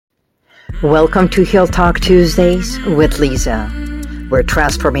Welcome to Heal Talk Tuesdays with Lisa, where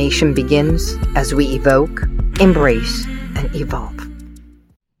transformation begins as we evoke, embrace, and evolve.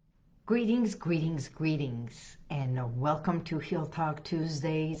 Greetings, greetings, greetings, and welcome to Heal Talk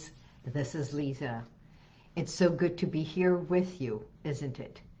Tuesdays. This is Lisa. It's so good to be here with you, isn't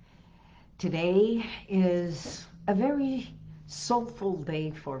it? Today is a very soulful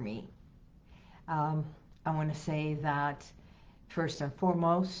day for me. I want to say that first and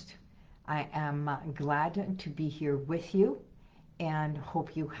foremost, I am glad to be here with you and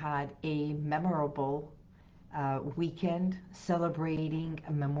hope you had a memorable weekend celebrating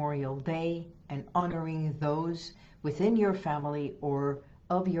a Memorial Day and honoring those within your family or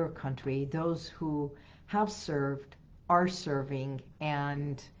of your country, those who have served, are serving,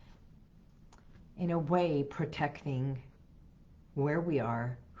 and in a way protecting where we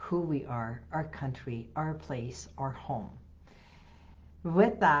are, who we are, our country, our place, our home.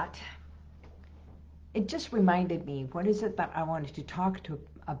 With that, it just reminded me, what is it that I wanted to talk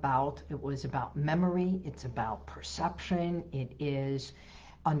about? It was about memory, it's about perception, it is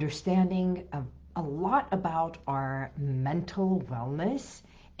understanding a lot about our mental wellness,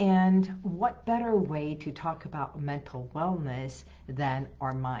 and what better way to talk about mental wellness than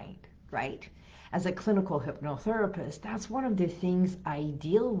our mind, right? As a clinical hypnotherapist, that's one of the things I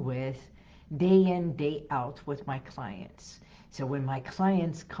deal with day in, day out with my clients. So when my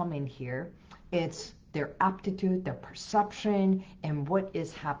clients come in here, it's their aptitude, their perception, and what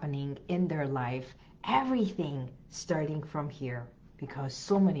is happening in their life, everything starting from here, because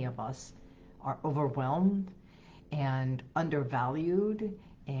so many of us are overwhelmed and undervalued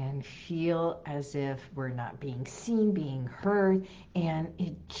and feel as if we're not being seen, being heard, and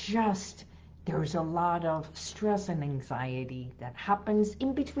there's a lot of stress and anxiety that happens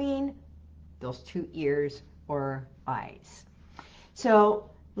in between those two ears or eyes. So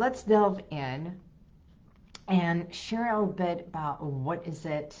let's delve in and share a bit about what is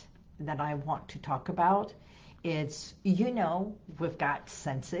it that I want to talk about. It's, we've got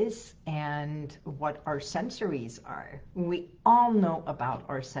senses and what our sensories are. We all know about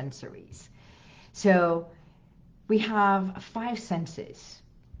our sensories. So we have 5 senses.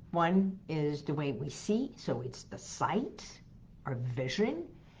 One is the way we see, so it's the sight, our vision,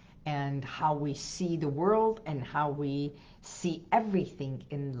 and how we see the world and how we see everything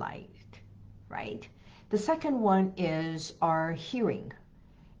in light, right? The second one is our hearing,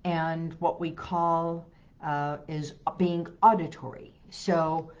 and what we call is being auditory.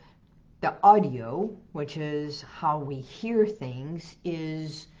 So the audio, which is how we hear things,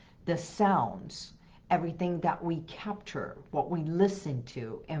 is the sounds, everything that we capture, what we listen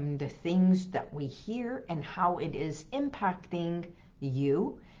to, and the things that we hear and how it is impacting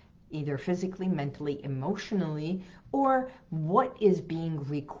you, either physically, mentally, emotionally, or what is being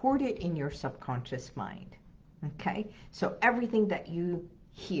recorded in your subconscious mind. Okay? So everything that you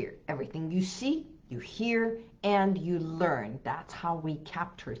hear, everything you see, you hear, and you learn. That's how we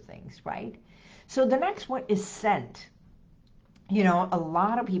capture things, right? So the next one is scent. A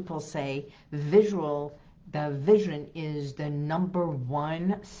lot of people say the vision is the number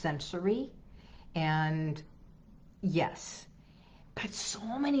one sensory, and yes, but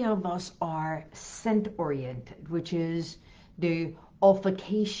so many of us are scent-oriented, which is the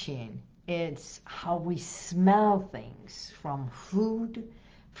olfaction. It's how we smell things, from food,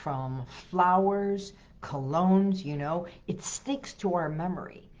 from flowers, colognes, It sticks to our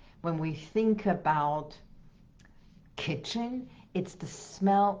memory. When we think about kitchen, it's the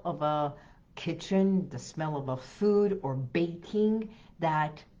smell of a kitchen, the smell of a food or baking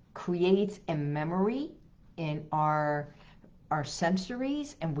that creates a memory in our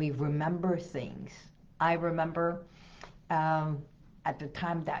sensories, and we remember things. I remember at the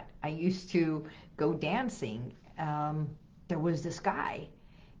time that I used to go dancing, there was this guy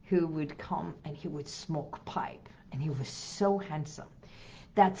who would come and he would smoke pipe, and he was so handsome.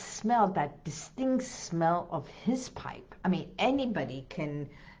 That smell, that distinct smell of his pipe, I mean, anybody can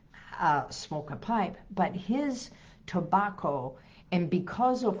smoke a pipe, but his tobacco, and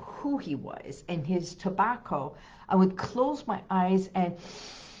because of who he was and his tobacco, I would close my eyes and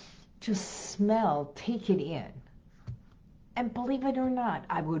just smell, take it in. And believe it or not,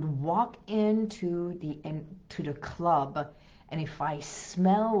 I would walk into the club, and if I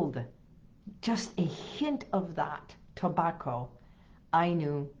smelled just a hint of that tobacco, I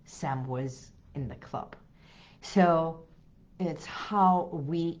knew Sam was in the club. So it's how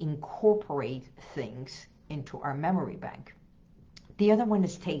we incorporate things into our memory bank. The other one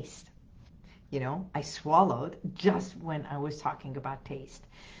is taste. I swallowed just when I was talking about taste.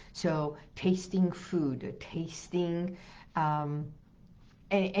 So tasting food, tasting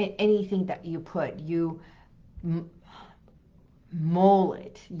anything that you put, you mold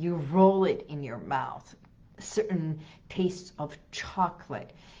it, you roll it in your mouth, certain tastes of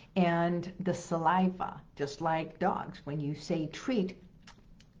chocolate, and the saliva, just like dogs, when you say treat,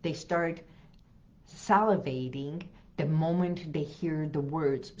 they start salivating the moment they hear the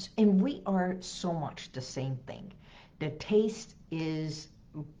words. And we are so much the same thing. The taste is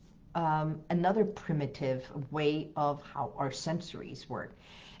another primitive way of how our sensories work.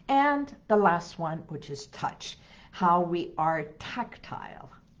 And the last one, which is touch, how we are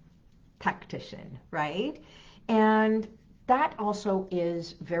tactician, right? And that also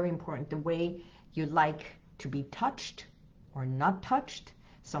is very important, the way you like to be touched or not touched.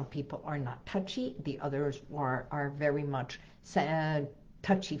 Some people are not touchy, the others are very much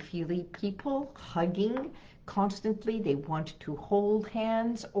touchy-feely people, hugging constantly. They want to hold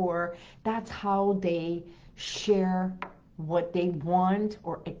hands, or that's how they share what they want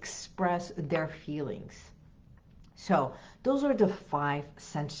or express their feelings. So those are the 5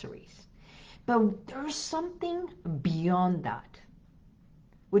 sensories. But there's something beyond that,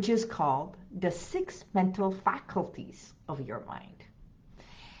 which is called the 6 mental faculties of your mind.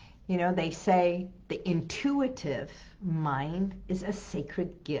 You know, they say the intuitive mind is a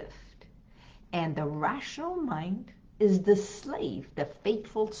sacred gift, and the rational mind is the slave, the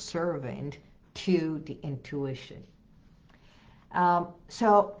faithful servant to the intuition.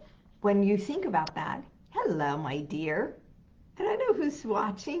 So when you think about that, hello, my dear. I don't know who's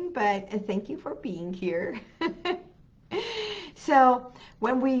watching, but thank you for being here. So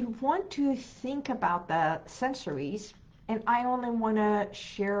when we want to think about the sensories, and I only want to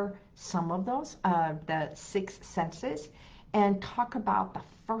share some of those, the 6 senses, and talk about the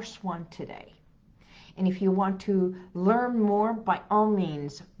first one today. And if you want to learn more, by all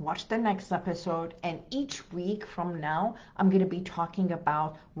means, watch the next episode. And each week from now, I'm going to be talking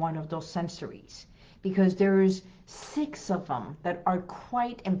about one of those sensories, because there's 6 of them that are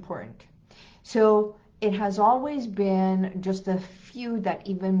quite important. So it has always been just a few that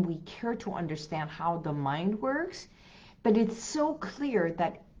even we care to understand how the mind works. But it's so clear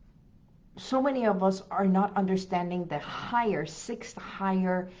that so many of us are not understanding the higher, 6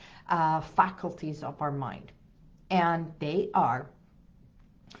 higher faculties of our mind. And they are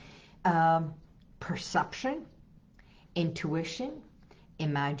perception, intuition,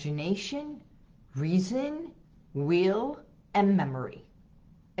 imagination, reason, will, and memory.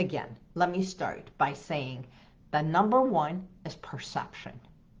 Again, let me start by saying that number 1 is perception.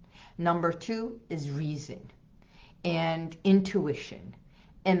 Number 2 is reason and intuition,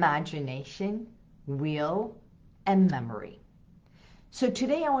 imagination, will, and memory. So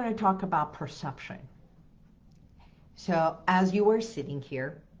today I want to talk about perception. So as you are sitting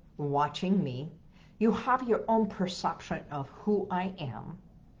here watching me, you have your own perception of who I am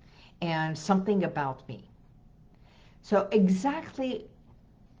and something about me. So exactly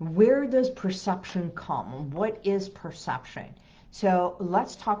where does perception come? What is perception? So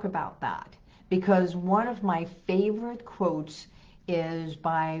let's talk about that, because one of my favorite quotes is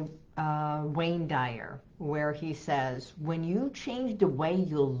by Wayne Dyer, where he says, when you change the way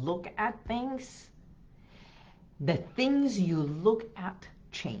you look at things, the things you look at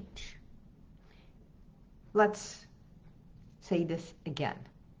change. Let's say this again.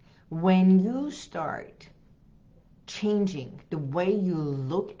 When you start changing the way you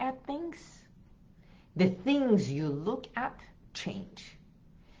look at things, the things you look at change.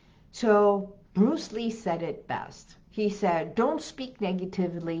 So Bruce Lee said it best. He said, don't speak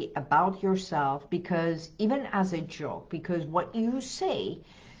negatively about yourself, because even as a joke, because what you say,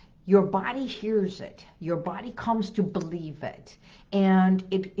 your body hears it. Your body comes to believe it, and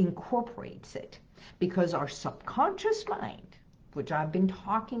it incorporates it, because our subconscious mind, which I've been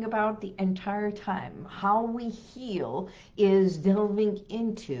talking about the entire time, how we heal is delving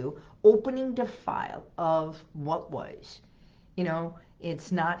into opening the file of what was. You know,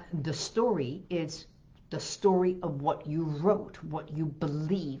 it's not the story, it's the story of what you wrote, what you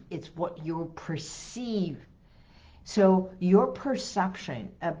believe, it's what you perceive. So your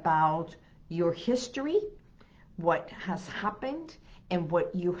perception about your history, what has happened, and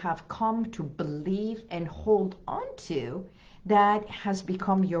what you have come to believe and hold on to, that has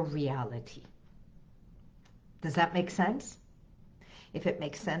become your reality. Does that make sense? If it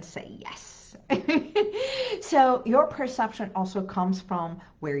makes sense, say yes. So your perception also comes from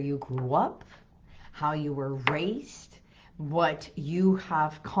where you grew up, how you were raised, what you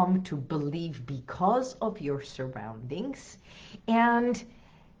have come to believe because of your surroundings, and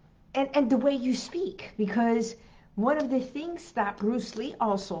the way you speak. Because one of the things that Bruce Lee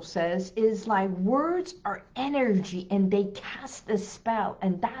also says is like words are energy and they cast a spell,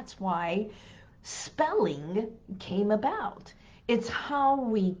 and that's why spelling came about. It's how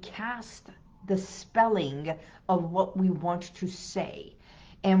we cast the spelling of what we want to say.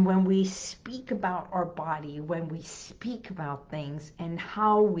 And when we speak about our body, when we speak about things and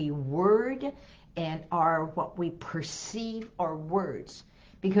how we word and what we perceive our words.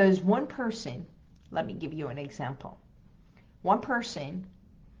 Because one person, let me give you an example. One person,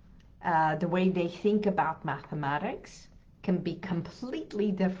 the way they think about mathematics can be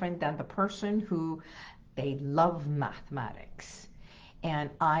completely different than the person who they love mathematics. And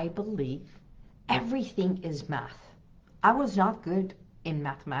I believe everything is math. I was not good in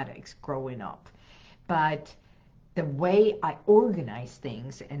mathematics growing up, but the way I organize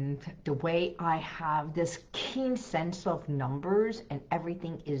things and the way I have this keen sense of numbers and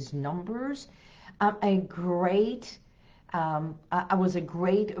everything is numbers, I was a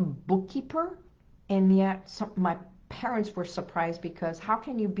great bookkeeper, and yet my parents were surprised because how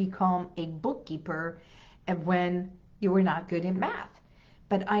can you become a bookkeeper when you were not good in math?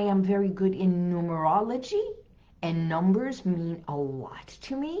 But I am very good in numerology, and numbers mean a lot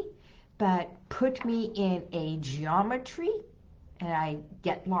to me. But put me in a geometry and I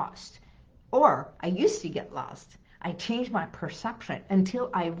get lost. Or I used to get lost. I changed my perception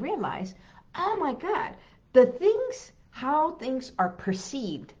until I realized, oh my God, how things are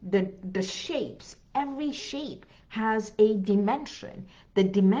perceived, the shapes, every shape has a dimension. The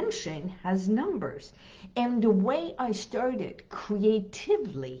dimension has numbers. And the way I started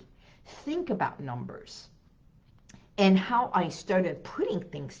creatively think about numbers, and how I started putting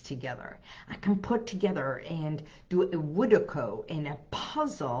things together. I can put together and do a Sudoku and a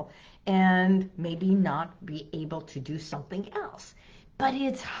puzzle and maybe not be able to do something else. But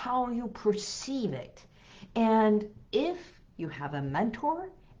it's how you perceive it. And if you have a mentor,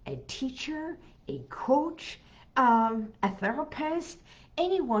 a teacher, a coach, a therapist,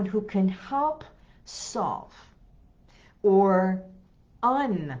 anyone who can help solve or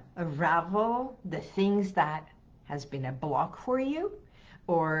unravel the things that has been a block for you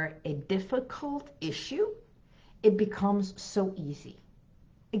or a difficult issue, it becomes so easy.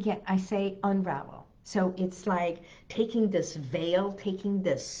 Again, I say unravel. So it's like taking this veil, taking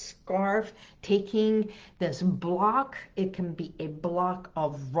this scarf, taking this block. It can be a block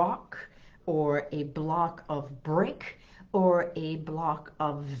of rock or a block of brick or a block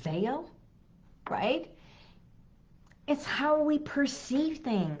of veil, right? It's how we perceive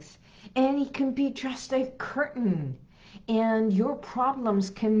things. And it can be just a curtain. And your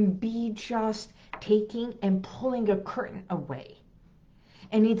problems can be just taking and pulling a curtain away.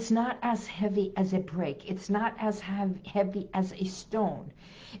 And it's not as heavy as a brick. It's not as heavy as a stone.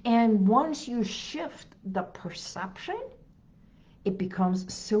 And once you shift the perception, it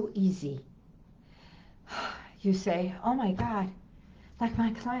becomes so easy. You say, oh my God, like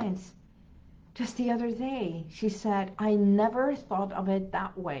my clients. Just the other day, she said, I never thought of it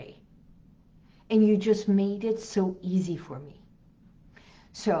that way. And you just made it so easy for me.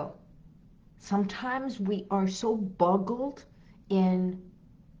 So sometimes we are so boggled in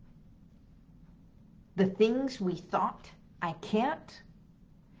the things we thought, I can't,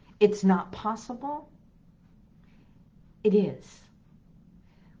 it's not possible. It is.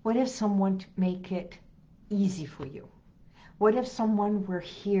 What if someone make it easy for you? What if someone were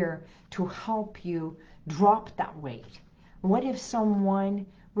here to help you drop that weight? What if someone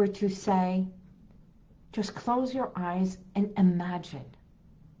were to say, just close your eyes and imagine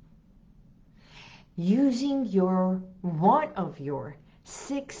using one of your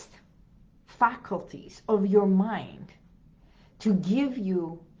 6 faculties of your mind to give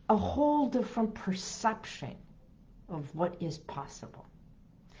you a whole different perception of what is possible.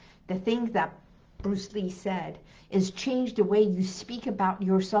 The thing that Bruce Lee said is change the way you speak about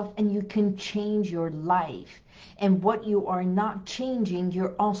yourself and you can change your life. And what you are not changing,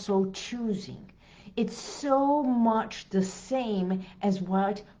 you're also choosing. It's so much the same as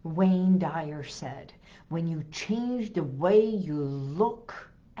what Wayne Dyer said. When you change the way you look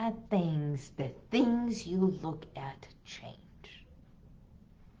at things, the things you look at change.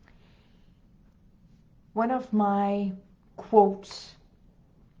 One of my quotes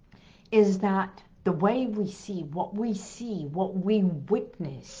is that the way we see, what we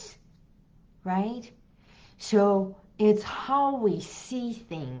witness, right? So it's how we see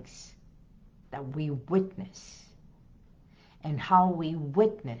things that we witness. And how we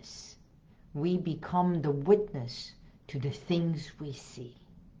witness, we become the witness to the things we see.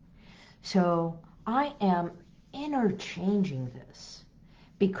 So I am interchanging this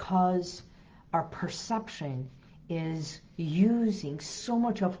because our perception is using so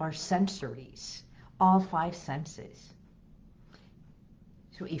much of our sensories, all 5 senses.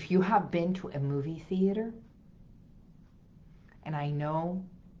 So if you have been to a movie theater, and I know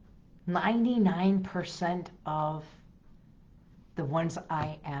 99% of the ones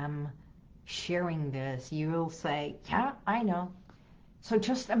I am sharing this, you will say, yeah, I know. So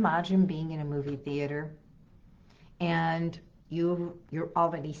just imagine being in a movie theater and you're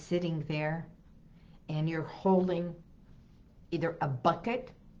already sitting there and you're holding either a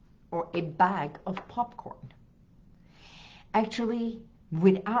bucket or a bag of popcorn. Actually,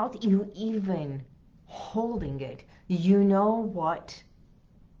 without you even holding it, you know what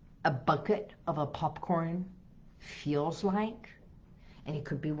a bucket of a popcorn feels like? And it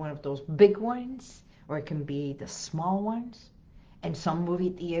could be one of those big ones, or it can be the small ones. And some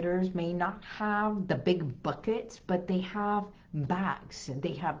movie theaters may not have the big buckets, but they have bags.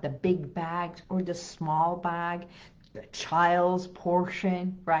 They have the big bags or the small bag, the child's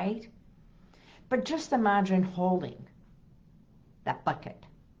portion, right? But just imagine holding that bucket.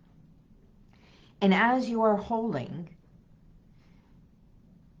 And as you are holding,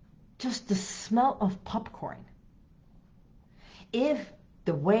 just the smell of popcorn. If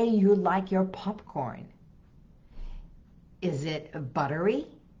the way you like your popcorn, is it buttery?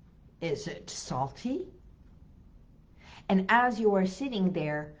 Is it salty? And as you are sitting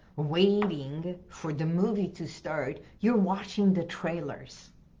there waiting for the movie to start, you're watching the trailers.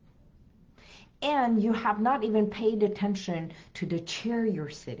 And you have not even paid attention to the chair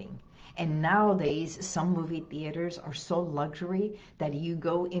you're sitting. And nowadays, some movie theaters are so luxury that you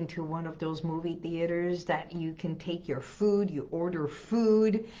go into one of those movie theaters that you can take your food, you order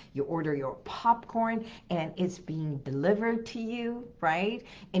your popcorn, and it's being delivered to you, right?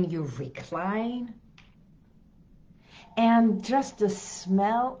 And you recline. And just the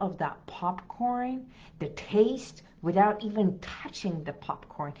smell of that popcorn, the taste, without even touching the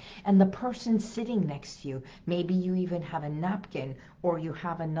popcorn, and the person sitting next to you, maybe you even have a napkin or you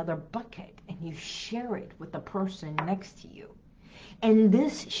have another bucket and you share it with the person next to you. And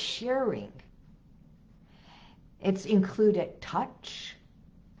this sharing, it's included touch,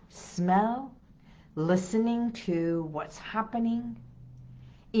 smell, listening to what's happening,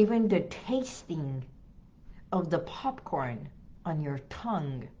 even the tasting of the popcorn on your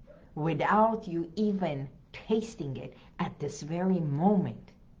tongue without you even tasting it at this very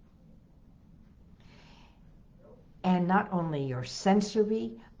moment. And not only your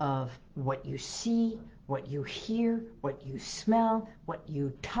sensory of what you see, what you hear, what you smell, what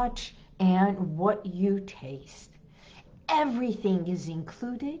you touch, and what you taste. Everything is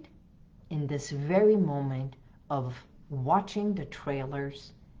included in this very moment of watching the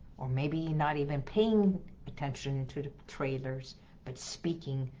trailers, or maybe not even paying attention to the trailers, but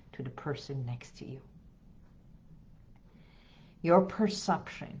speaking to the person next to you. Your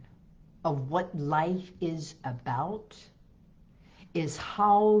perception of what life is about is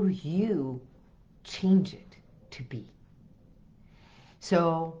how you change it to be.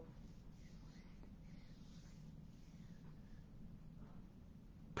 So,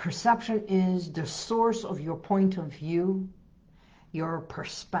 perception is the source of your point of view, your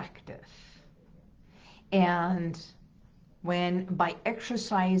perspective. And when by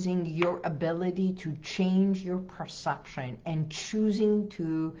exercising your ability to change your perception and choosing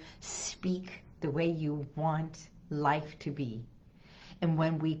to speak the way you want life to be, and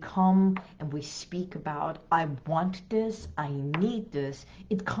when we come and we speak about, I want this, I need this,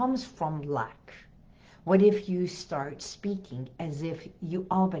 it comes from lack. What if you start speaking as if you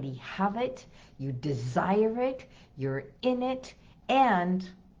already have it, you desire it, you're in it, and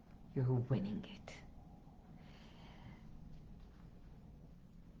you're winning it?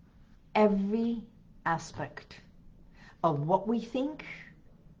 Every aspect of what we think,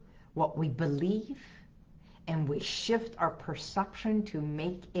 what we believe, and we shift our perception to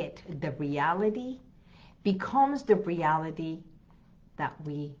make it the reality, becomes the reality that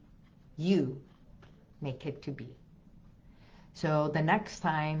you make it to be. So the next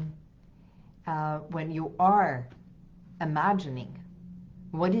time when you are imagining,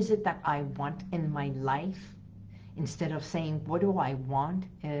 what is it that I want in my life, instead of saying, what do I want,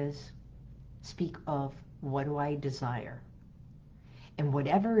 is speak of, what do I desire? And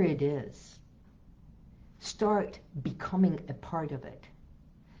whatever it is, start becoming a part of it.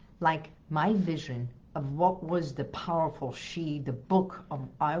 Like my vision of what was the powerful she, the book of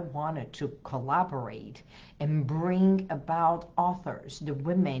I wanted to collaborate and bring about authors, the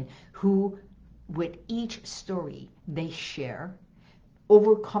women who, with each story they share,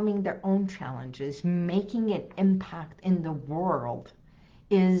 overcoming their own challenges, making an impact in the world,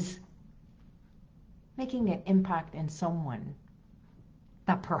 is making an impact in someone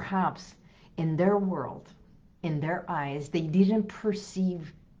that perhaps in their world, in their eyes, they didn't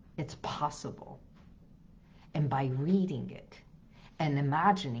perceive it's possible. And by reading it and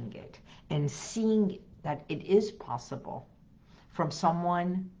imagining it and seeing that it is possible from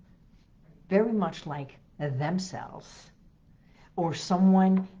someone very much like themselves or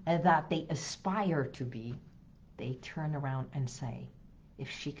someone that they aspire to be, they turn around and say, if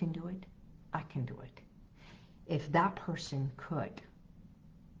she can do it, I can do it. If that person could,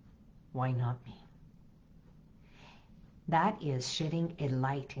 why not me? That is shedding a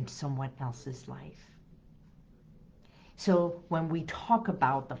light in someone else's life. So when we talk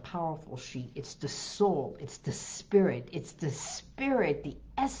about the powerful she, it's the soul, it's the spirit, the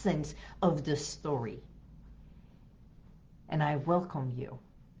essence of the story. And I welcome you,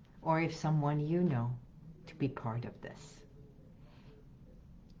 or if someone you know, to be part of this.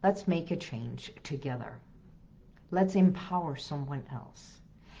 Let's make a change together. Let's empower someone else.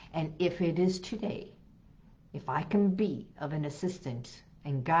 And if it is today, if I can be of an assistance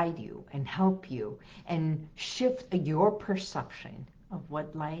and guide you and help you and shift your perception of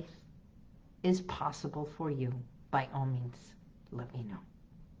what life is possible for you, by all means, let me know.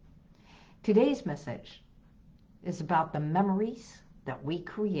 Today's message is about the memories that we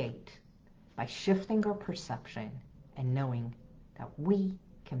create by shifting our perception and knowing that we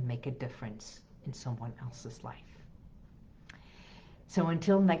can make a difference in someone else's life. So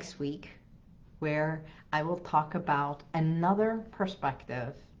until next week, where I will talk about another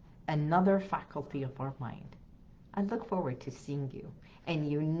perspective, another faculty of our mind. I look forward to seeing you.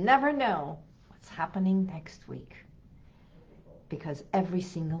 And you never know what's happening next week, because every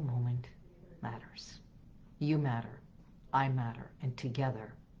single moment matters. You matter, I matter, and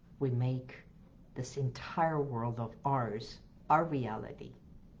together we make this entire world of ours, our reality,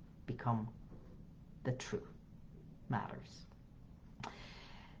 become the true matters.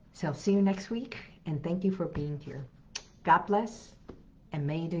 So see you next week, and thank you for being here. God bless, and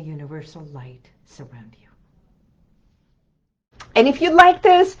may the universal light surround you. And if you like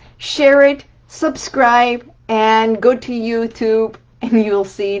this, share it, subscribe, and go to YouTube, and you'll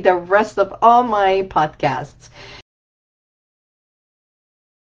see the rest of all my podcasts.